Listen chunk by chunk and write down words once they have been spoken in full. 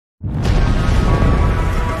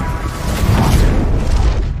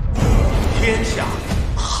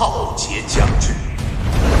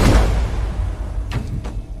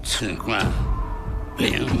此话并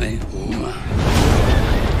为无啊。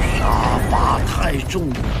杀伐太重，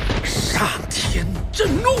上天震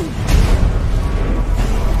怒。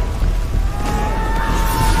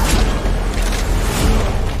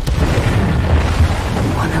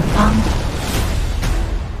我能帮你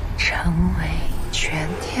成为全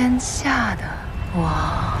天下的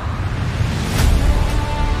王。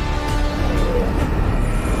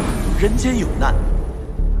人间有难，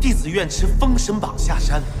弟子愿持封神榜下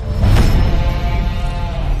山。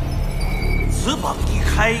此榜一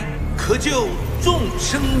开，可救众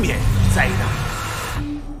生免于灾难。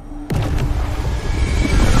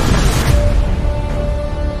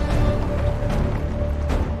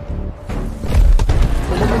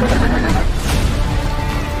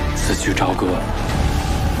此去朝歌，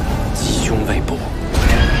吉凶未卜。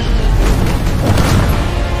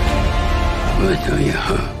我走以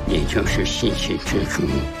后，你就是信息之主。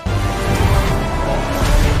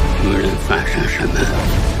无论发生什么，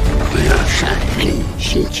我要闪灵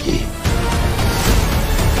心气。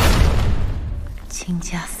倾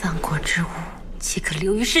家散国之物，岂可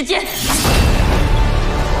流于世间？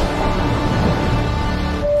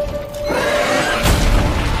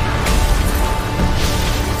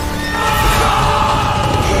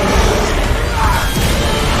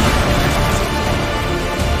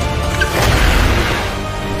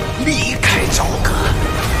离开朝歌，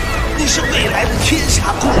你是未来的天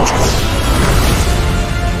下公主。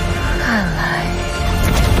看来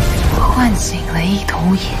我唤醒了一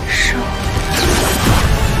头野兽。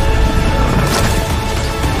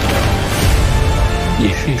你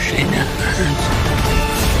是谁的儿子？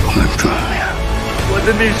不重要。我的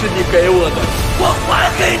命是你给我的，我还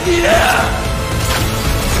给你。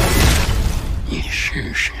你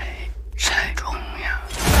是谁？